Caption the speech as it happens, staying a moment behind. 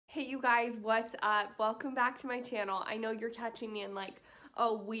you guys, what's up? Welcome back to my channel. I know you're catching me in like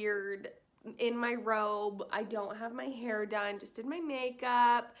a weird, in my robe. I don't have my hair done, just did my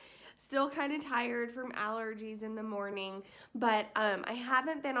makeup. Still kind of tired from allergies in the morning, but I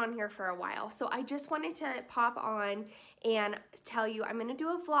haven't been on here for a while. So I just wanted to pop on and tell you I'm gonna do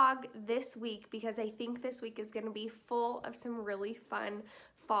a vlog this week because I think this week is gonna be full of some really fun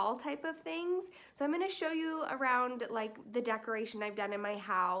fall type of things. So I'm going to show you around like the decoration I've done in my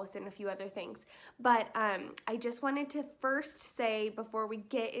house and a few other things. But I just wanted to first say before we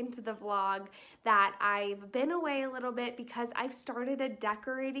get into the vlog that I've been away a little bit because I've started a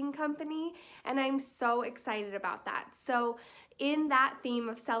decorating company and I'm so excited about that. So in that theme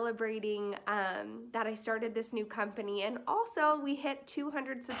of celebrating that I started this new company, and also we hit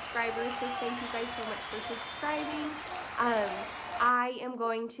 200 subscribers, so thank you guys so much for subscribing. I am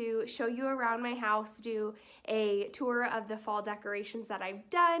going to show you around my house, do a tour of the fall decorations that I've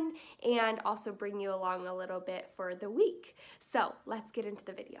done, and also bring you along a little bit for the week. So let's get into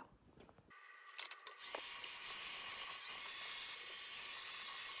the video.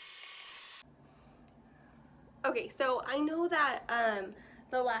 Okay, so I know that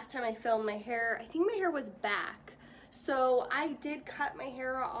the last time I filmed my hair, I think my hair was back. So I did cut my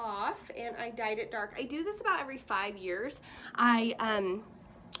hair off and I dyed it dark. I do this about every 5 years. I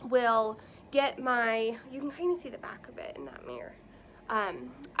will get my, you can kind of see the back of it in that mirror.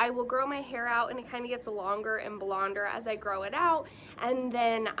 I will grow my hair out and it kind of gets longer and blonder as I grow it out. And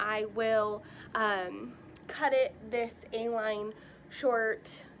then I will cut it this A-line short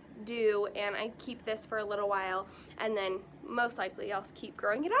do, and I keep this for a little while, and then most likely I'll keep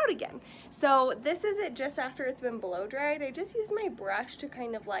growing it out again. So this is it just after it's been blow dried. I just use my brush to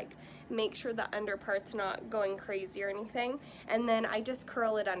kind of like make sure the under part's not going crazy or anything, and then I just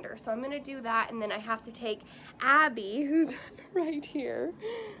curl it under. So I'm gonna do that, and then I have to take Abby, who's right here.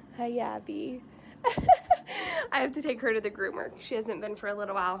 Hi, Abby. I have to take her to the groomer. She hasn't been for a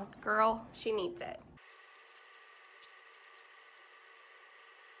little while. Girl, she needs it.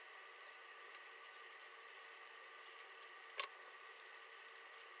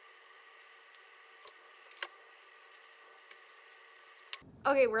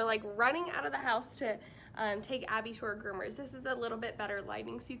 Okay, we're like running out of the house to take Abby to her groomers. This is a little bit better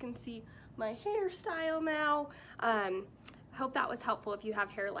lighting so you can see my hairstyle now. Hope that was helpful if you have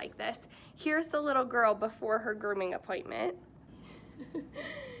hair like this. Here's the little girl before her grooming appointment.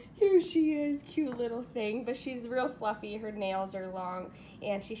 Here she is, cute little thing, but she's real fluffy. Her nails are long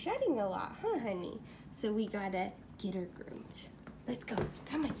and she's shedding a lot, huh, honey? So we gotta get her groomed. Let's go,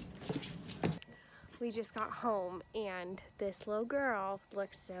 come on. We just got home and this little girl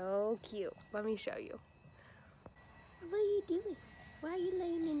looks so cute. Let me show you. What are you doing? Why are you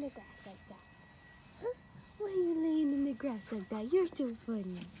laying in the grass like that? Huh? Why are you laying in the grass like that? You're so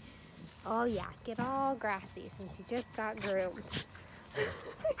funny. Oh yeah, get all grassy since you just got groomed.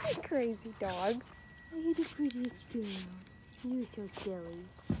 Crazy dog. Oh, you're the prettiest girl. You're so silly.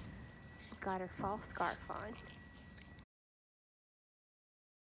 She's got her fall scarf on.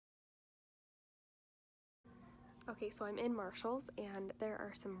 Okay, so I'm in Marshall's and there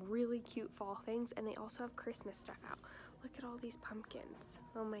are some really cute fall things, and they also have Christmas stuff out. Look at all these pumpkins.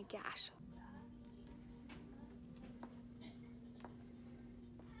 Oh my gosh.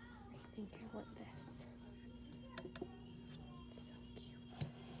 I think I want this. So cute.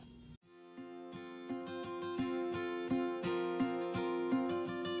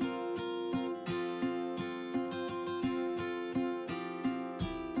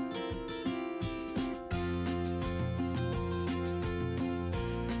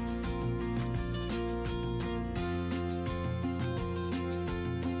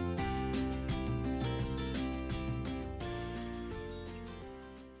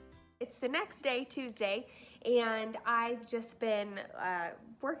 It's the next day, Tuesday, and I've just been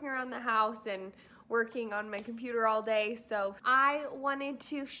working around the house and working on my computer all day, so I wanted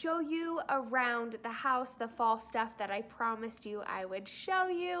to show you around the house the fall stuff that I promised you I would show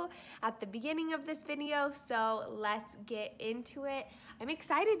you at the beginning of this video, so let's get into it. I'm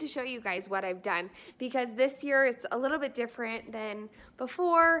excited to show you guys what I've done because this year it's a little bit different than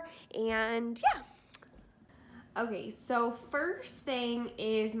before, and yeah. Okay, so first thing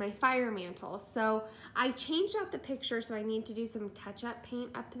is my fire mantle. So I changed out the picture, so I need to do some touch-up paint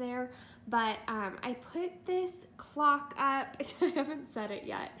up there, but I put this clock up, I haven't said it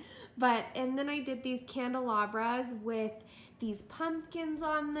yet, and then I did these candelabras with these pumpkins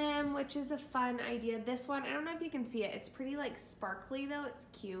on them, which is a fun idea. This one, I don't know if you can see it. It's pretty like sparkly though. It's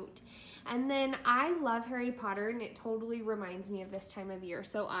cute. And then I love Harry Potter, and it totally reminds me of this time of year.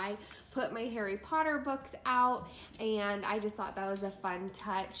 So I put my Harry Potter books out, and I just thought that was a fun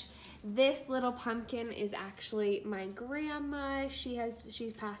touch. This little pumpkin is actually my grandma.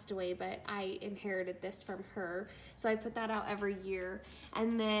 She's passed away, but I inherited this from her. So I put that out every year.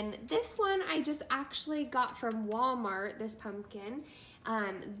 And then this one I just actually got from Walmart, this pumpkin.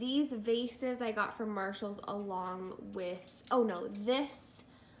 These vases I got from Marshall's along with, oh no, this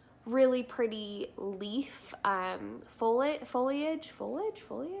really pretty leaf foliage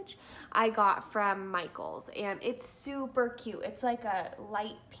I got from Michael's, and it's super cute. It's like a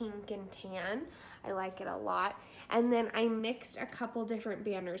light pink and tan. I like it a lot. And then I mixed a couple different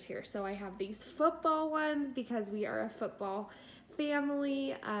banners here. So I have these football ones because we are a football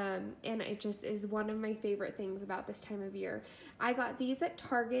family, and it just is one of my favorite things about this time of year. I got these at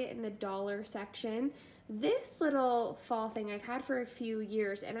Target in the dollar section. This little fall thing I've had for a few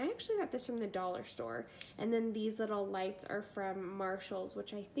years, and I actually got this from the dollar store. And then these little lights are from Marshall's,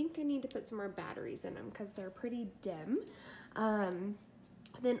 which I think I need to put some more batteries in them because they're pretty dim.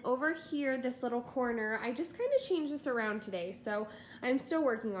 Then over here, this little corner, I just kind of changed this around today, so I'm still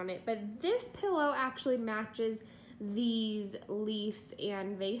working on it. But this pillow actually matches these leaves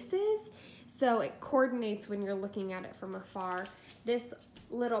and vases, so it coordinates when you're looking at it from afar. This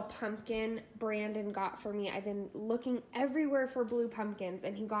little pumpkin Brandon got for me. I've been looking everywhere for blue pumpkins,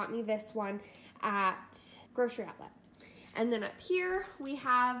 and he got me this one at Grocery Outlet. And then up here we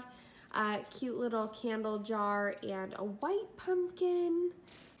have a cute little candle jar and a white pumpkin.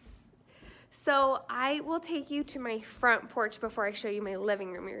 So I will take you to my front porch before I show you my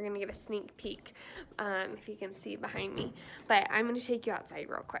living room. You're gonna get a sneak peek if you can see behind me. But I'm gonna take you outside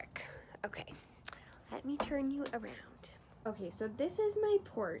real quick. Okay, let me turn you around. Okay, so this is my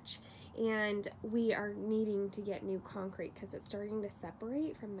porch, and we are needing to get new concrete because it's starting to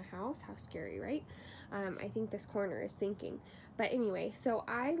separate from the house. How scary, right? I think this corner is sinking. But anyway, so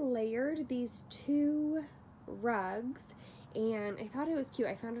I layered these two rugs, and I thought it was cute.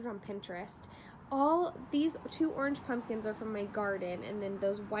 I found it on Pinterest. All these two orange pumpkins are from my garden, and then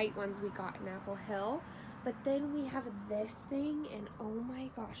those white ones we got in Apple Hill. But then we have this thing, and oh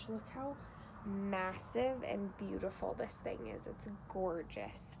my gosh, look how massive and beautiful this thing is. It's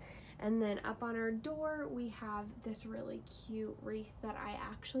gorgeous. And then up on our door we have this really cute wreath that I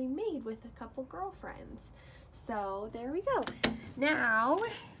actually made with a couple girlfriends. So there we go. Now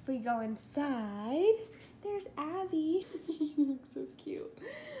if we go inside, there's Abby. She looks so cute.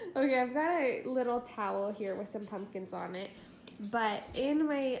 Okay, I've got a little towel here with some pumpkins on it, but in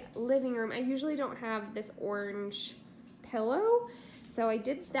my living room I usually don't have this orange pillow. So I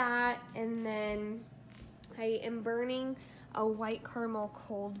did that, and then I am burning a white caramel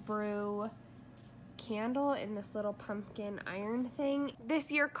cold brew candle in this little pumpkin iron thing.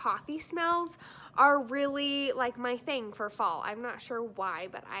 This year coffee smells are really like my thing for fall. I'm not sure why,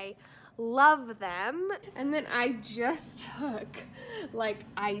 but I love them. And then I just took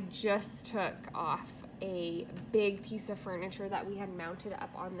off a big piece of furniture that we had mounted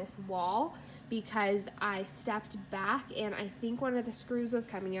up on this wall because I stepped back and I think one of the screws was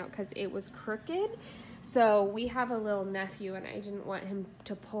coming out because it was crooked. So we have a little nephew, and I didn't want him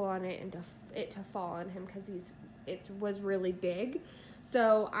to pull on it and it to fall on him because it was really big.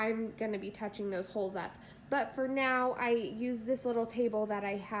 So I'm gonna be touching those holes up. But for now, I used this little table that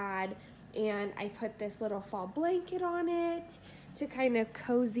I had, and I put this little fall blanket on it to kind of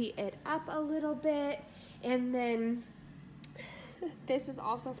cozy it up a little bit. And then this is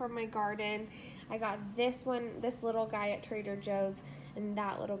also from my garden. I got this little guy at Trader Joe's, and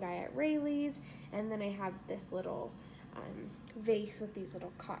that little guy at Rayleigh's. And then I have this little vase with these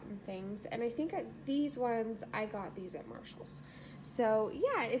little cotton things. And I think these ones, I got these at Marshall's. So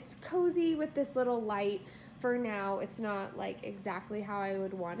yeah, it's cozy with this little light. For now, it's not like exactly how I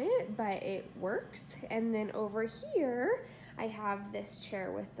would want it, but it works. And then over here, I have this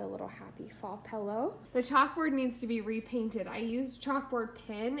chair with the little happy fall pillow. The chalkboard needs to be repainted. I used chalkboard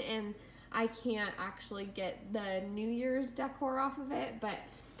pin, and I can't actually get the New Year's decor off of it, but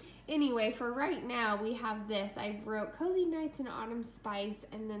anyway, for right now, we have this. I wrote Cozy Nights and Autumn Spice,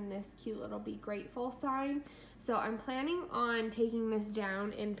 and then this cute little Be Grateful sign. So I'm planning on taking this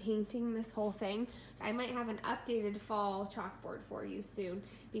down and painting this whole thing. So I might have an updated fall chalkboard for you soon,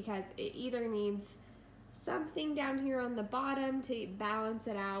 because it either needs something down here on the bottom to balance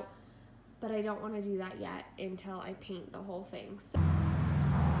it out, but I don't want to do that yet until I paint the whole thing.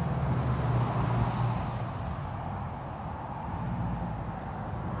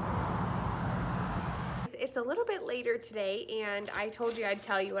 So it's a little bit later today, and I told you I'd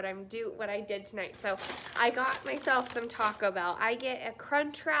tell you what I did tonight. So I got myself some Taco Bell. I get a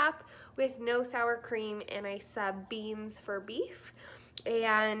crunch wrap with no sour cream, and I sub beans for beef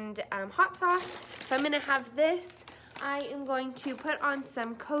and hot sauce. So I'm gonna have this. I am going to put on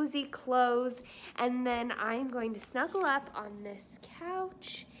some cozy clothes, and then I'm going to snuggle up on this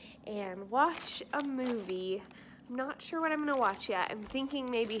couch and watch a movie. I'm not sure what I'm gonna watch yet. I'm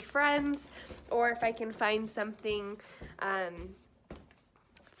thinking maybe Friends, or if I can find something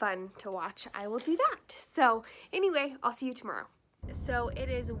fun to watch, I will do that. So anyway, I'll see you tomorrow. So it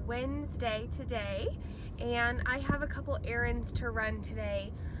is Wednesday today, and I have a couple errands to run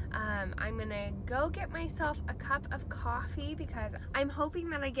today. I'm gonna go get myself a cup of coffee because I'm hoping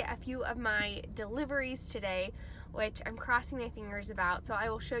that I get a few of my deliveries today, which I'm crossing my fingers about, so I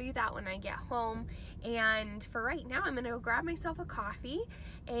will show you that when I get home. And for right now, I'm gonna go grab myself a coffee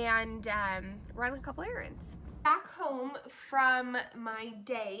and run a couple errands. Back home from my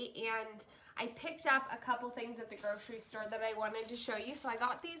day, and I picked up a couple things at the grocery store that I wanted to show you. So I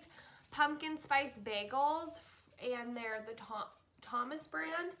got these pumpkin spice bagels, and they're the Thomas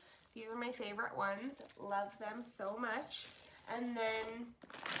brand. These are my favorite ones. Love them so much. And then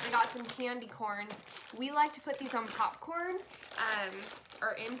I got some candy corns. We like to put these on popcorn,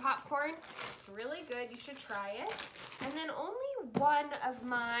 or in popcorn. It's really good. You should try it. And then only one of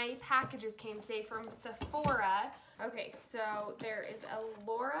my packages came today from Sephora. Okay, so there is a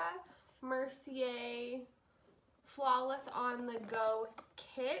Laura Mercier Flawless on the Go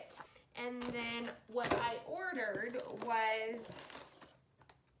kit. And then what I ordered was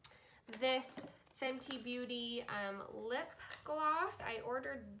this Fenty Beauty lip gloss. I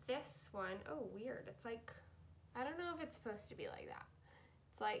ordered this one. Oh, weird. It's like, I don't know if it's supposed to be like that.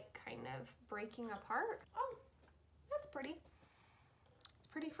 It's like kind of breaking apart. Oh, that's pretty. It's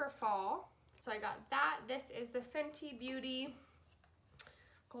pretty for fall. So I got that. This is the Fenty Beauty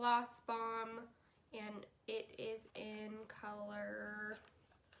Gloss Bomb, and it is in color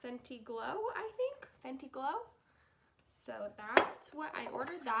Fenty Glow, I think. Fenty Glow. So that's what I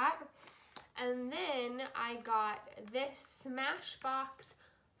ordered that. And then I got this Smashbox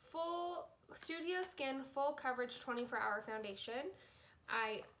Full Studio Skin Full Coverage 24-Hour Foundation.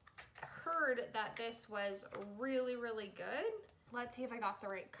 I heard that this was really, really good. Let's see if I got the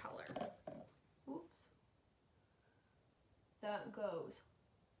right color. Oops. That goes.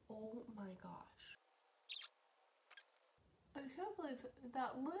 Oh my gosh. I can't believe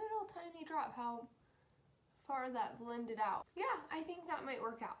that little tiny drop, how far that blended out. Yeah, I think that might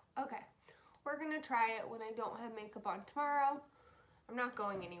work out. Okay, we're gonna try it when I don't have makeup on tomorrow. I'm not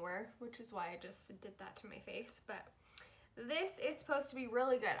going anywhere, which is why I just did that to my face, but this is supposed to be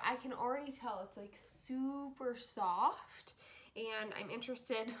really good. I can already tell it's like super soft, and I'm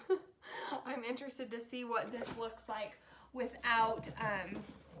interested I'm interested to see what this looks like without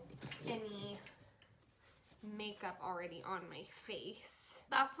any makeup already on my face.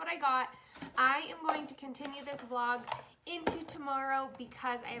 That's what I got. I am going to continue this vlog into tomorrow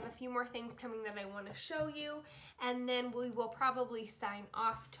because I have a few more things coming that I want to show you, and then we will probably sign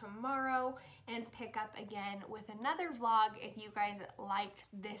off tomorrow and pick up again with another vlog. If you guys liked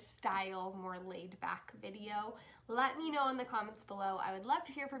this style, more laid back video, let me know in the comments below. I would love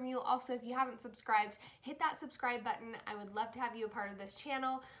to hear from you. Also, if you haven't subscribed, hit that subscribe button. I would love to have you a part of this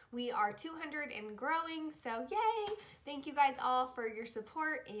channel. We are 200 and growing, so yay! Thank you guys all for your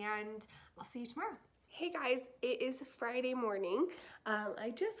support, and I'll see you tomorrow. Hey guys, it is Friday morning.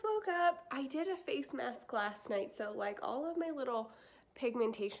 I just woke up. I did a face mask last night, so like all of my little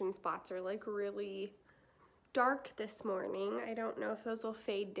pigmentation spots are like really dark this morning. I don't know if those will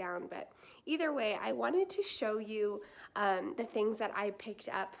fade down, but either way, I wanted to show you the things that I picked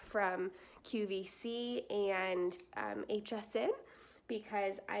up from QVC and HSN,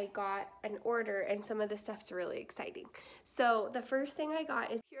 because I got an order and some of the stuff's really exciting. So the first thing I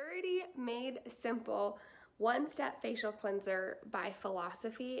got is Purity Made Simple One-Step Facial Cleanser by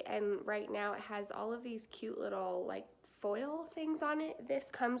Philosophy, and right now it has all of these cute little like foil things on it. This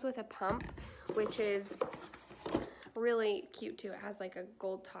comes with a pump, which is really cute too. It has like a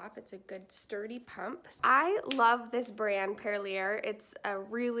gold top. It's a good sturdy pump. I love this brand, Perlier. It's a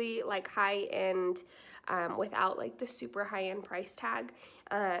really like high-end, without like the super high-end price tag.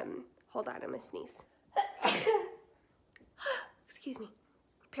 Hold on, I'm gonna sneeze. Excuse me.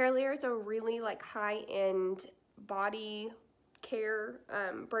 Perlier is a really like high-end body care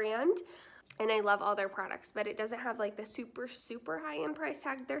brand, and I love all their products, but it doesn't have like the super high-end price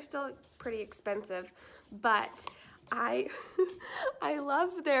tag. They're still pretty expensive, but I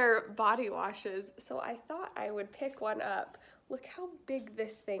love their body washes, so I thought I would pick one up Look how big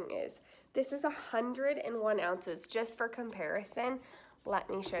this thing is. This is 101 ounces. Just for comparison, let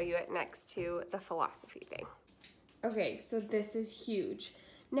me show you it next to the Philosophy thing. Okay, so this is huge.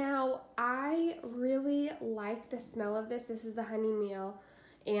 Now, I really like the smell of this. This is the honey meal,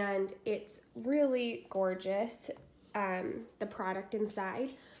 and it's really gorgeous, the product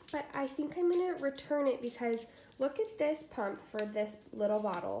inside. But I think I'm gonna return it because look at this pump for this little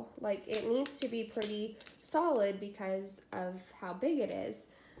bottle. Like, it needs to be pretty solid because of how big it is.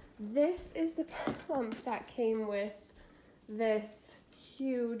 This is the pump that came with this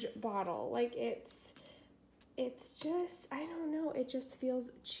huge bottle. Like, it's just, I don't know, it just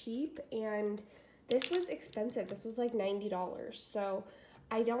feels cheap, and this was expensive. This was like $90, so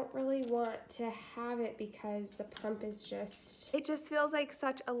I don't really want to have it because the pump is just, it just feels like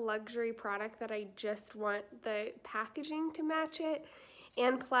such a luxury product that I just want the packaging to match it.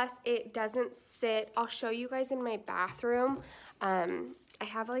 And plus, it doesn't sit, I'll show you guys in my bathroom. I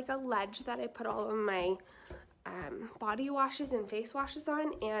have like a ledge that I put all of my body washes and face washes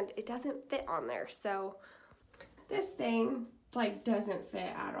on, and it doesn't fit on there. So this thing like doesn't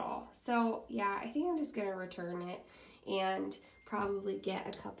fit at all. So yeah, I think I'm just gonna return it and probably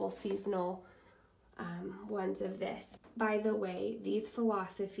get a couple seasonal ones of this. By the way, these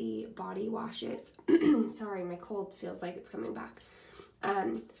Philosophy body washes, sorry, my cold feels like it's coming back.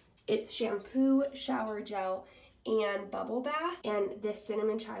 It's shampoo, shower gel, and bubble bath, and this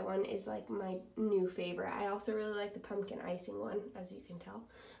cinnamon chai one is like my new favorite. I also really like the pumpkin icing one, as you can tell,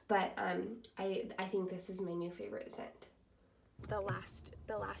 but I think this is my new favorite scent. The last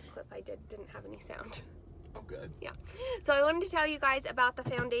clip I didn't have any sound. Oh, good. Yeah. So I wanted to tell you guys about the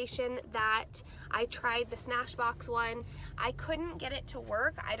foundation that I tried, the Smashbox one. I couldn't get it to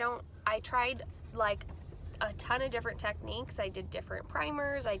work. I tried like a ton of different techniques. I did different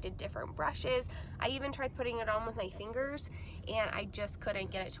primers, I did different brushes. I even tried putting it on with my fingers, and I just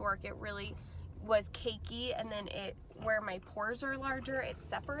couldn't get it to work. It really was cakey, and then where my pores are larger, it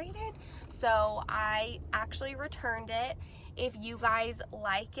separated. So I actually returned it. If you guys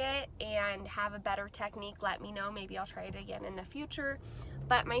like it and have a better technique, let me know. Maybe I'll try it again in the future.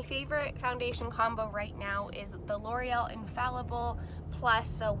 But my favorite foundation combo right now is the L'Oreal Infallible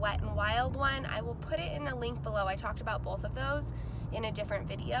plus the Wet n Wild one. I will put it in a link below. I talked about both of those in a different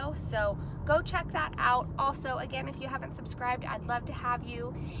video, so go check that out. Also, again, if you haven't subscribed, I'd love to have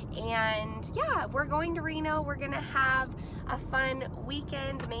you. And yeah, we're going to Reno. We're gonna have a fun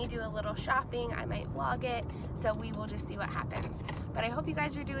weekend, may do a little shopping. I might vlog it, so we will just see what happens. But I hope you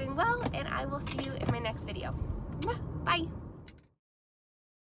guys are doing well, and I will see you in my next video. Bye.